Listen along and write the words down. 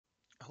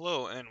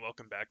Hello and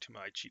welcome back to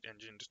my Cheat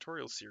Engine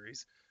tutorial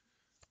series.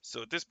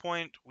 So at this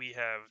point we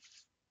have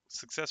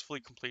successfully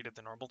completed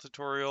the normal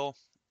tutorial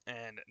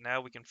and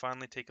now we can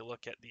finally take a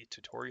look at the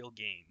tutorial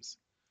games.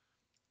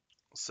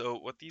 So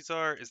what these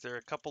are is there are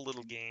a couple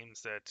little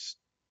games that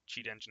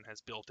Cheat Engine has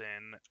built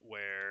in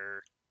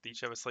where they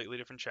each have a slightly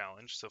different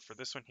challenge. So for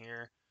this one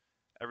here,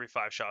 every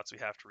 5 shots we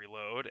have to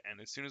reload,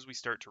 and as soon as we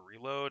start to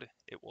reload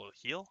it will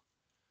heal.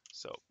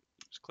 So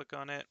just click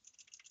on it,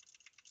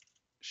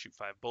 shoot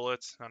 5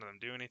 bullets, none of them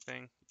do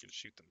anything. You can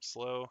shoot them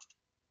slow.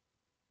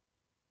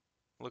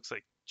 Looks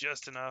like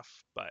just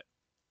enough, but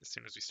as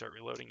soon as we start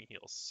reloading, he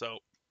heals. So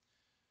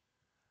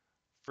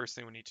first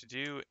thing we need to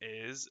do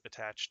is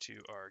attach to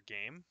our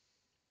game.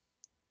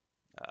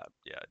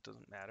 Yeah, it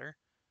doesn't matter.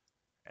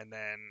 And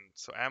then,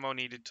 so ammo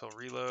needed till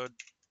reload.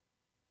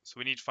 So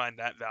we need to find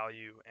that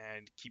value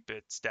and keep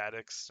it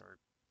statics or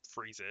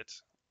freeze it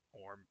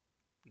or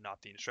not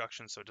the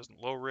instructions so it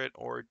doesn't lower it,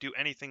 or do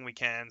anything we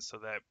can so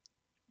that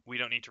we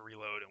don't need to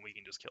reload and we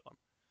can just kill him.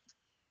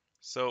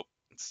 So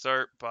let's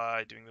start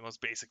by doing the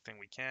most basic thing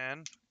we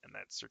can, and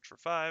that's search for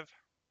 5.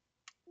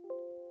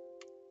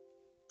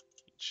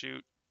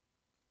 Shoot.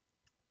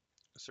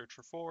 Search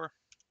for 4.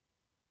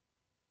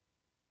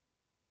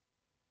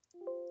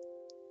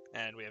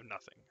 And we have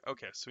nothing.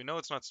 Okay, so we know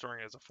it's not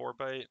storing it as a 4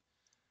 byte.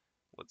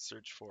 Let's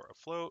search for a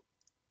float.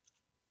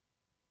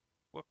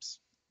 Whoops.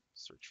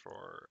 Search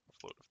for a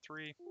float of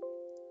 3.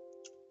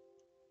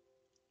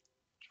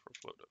 Search for a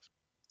float of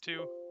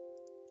 2.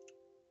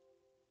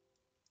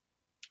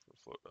 For a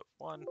float of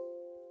 1.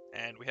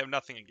 And we have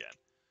nothing again.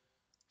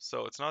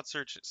 So it's not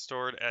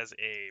stored as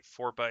a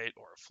 4 byte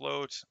or a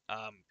float.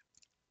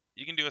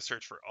 You can do a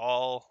search for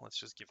all. Let's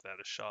just give that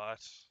a shot.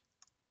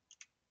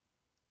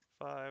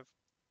 5.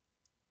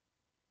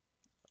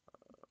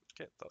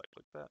 Okay, thought I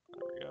clicked that.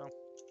 There we go.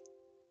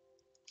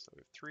 So we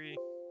have 3.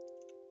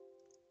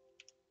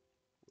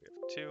 We have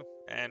 2.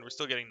 And we're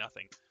still getting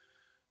nothing.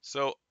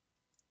 So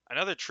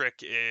another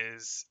trick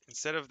is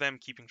instead of them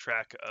keeping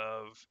track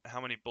of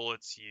how many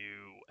bullets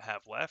you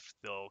have left,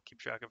 they'll keep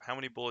track of how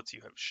many bullets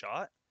you have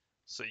shot.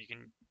 So you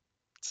can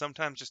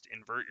sometimes just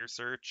invert your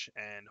search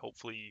and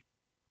hopefully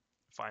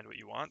find what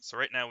you want. So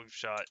right now we've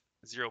shot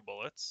 0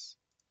 bullets.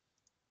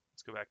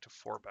 Let's go back to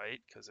 4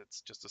 byte because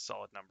it's just a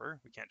solid number.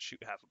 We can't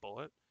shoot half a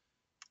bullet.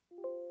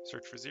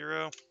 Search for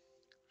 0,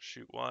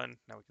 shoot 1.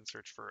 Now we can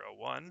search for a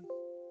 1.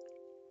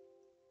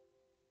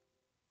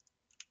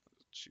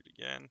 Shoot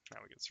again. Now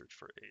we can search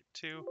for a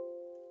 2,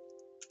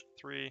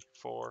 3,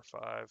 4,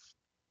 5.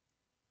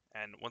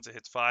 And once it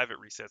hits 5, it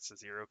resets to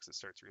 0 because it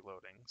starts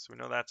reloading. So we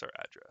know that's our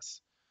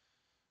address.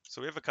 So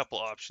we have a couple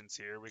options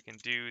here. We can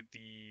do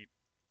the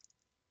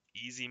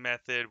easy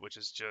method, which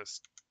is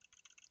just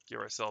give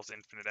ourselves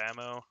infinite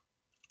ammo.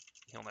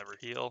 He'll never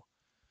heal.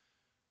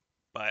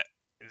 But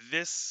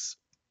this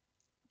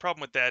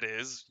problem with that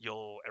is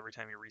every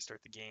time you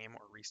restart the game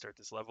or restart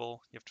this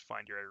level, you have to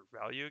find your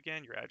value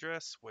again, your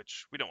address,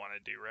 which we don't want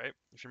to do, right?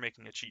 If you're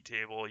making a cheat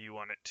table, you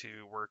want it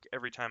to work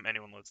every time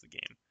anyone loads the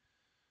game.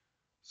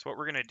 So what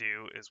we're going to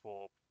do is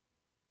we'll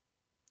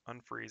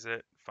unfreeze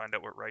it, find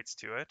out what writes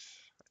to it,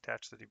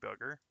 attach the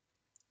debugger,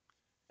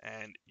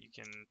 and you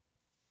can,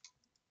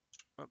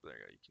 oh, there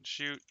you go, you can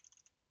shoot.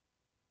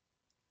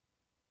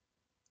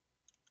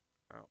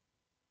 Oh,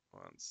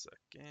 1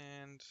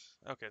 second.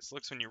 Okay, so it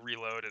looks when you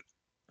reload it.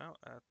 Oh,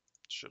 that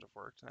should have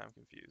worked. Now I'm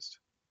confused.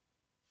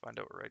 Find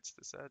out what writes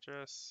this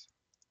address.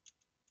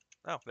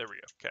 Oh, there we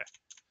go. Okay.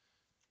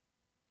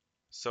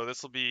 So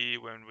this will be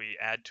when we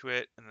add to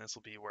it, and this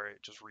will be where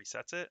it just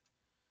resets it.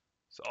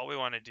 So all we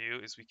want to do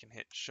is we can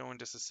hit show in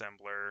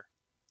disassembler.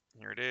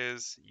 Here it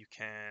is. You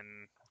can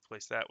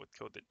replace that with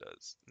code that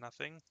does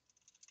nothing.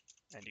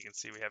 And you can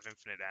see we have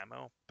infinite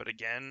ammo. But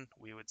again,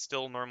 we would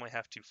still normally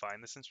have to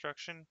find this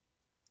instruction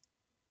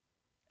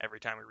every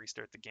time we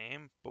restart the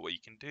game. But what you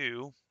can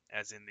do,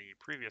 as in the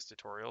previous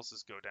tutorials,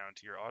 is go down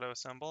to your auto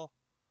assemble,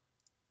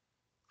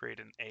 create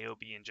an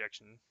AOB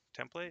injection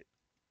template,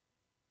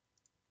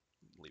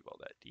 leave all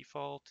that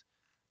default,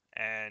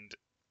 and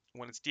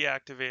when it's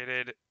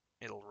deactivated,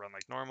 it'll run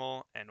like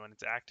normal. And when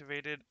it's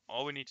activated,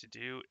 all we need to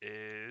do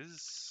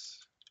is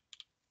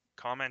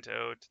comment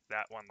out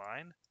that one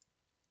line.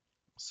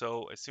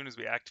 So as soon as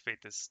we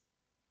activate this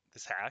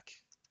hack,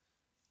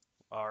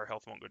 our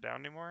health won't go down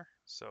anymore.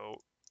 So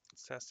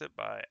let's test it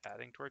by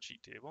adding to our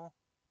cheat table.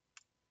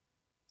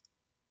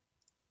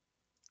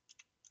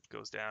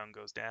 Goes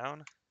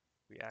down,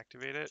 we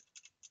activate it,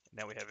 and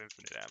now we have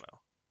infinite ammo.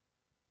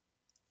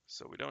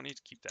 So we don't need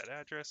to keep that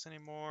address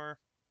anymore.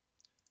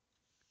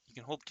 You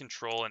can hold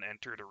control and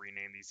enter to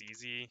rename these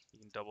easy. You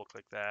can double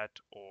click that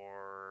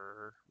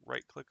or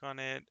right click on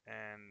it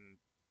and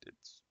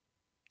it's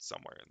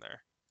somewhere in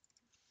there.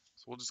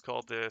 So we'll just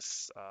call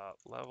this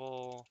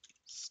level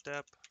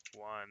step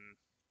 1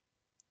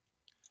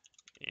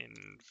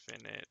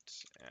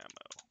 infinite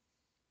ammo.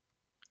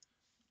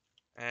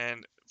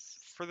 And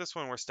for this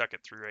one, we're stuck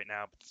at 3 right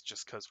now, but it's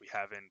just because we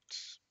haven't,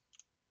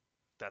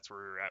 that's where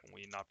we were at when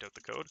we knocked out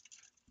the code.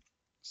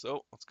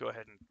 So let's go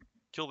ahead and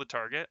kill the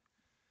target.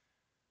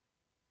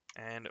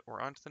 And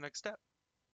we're on to the next step.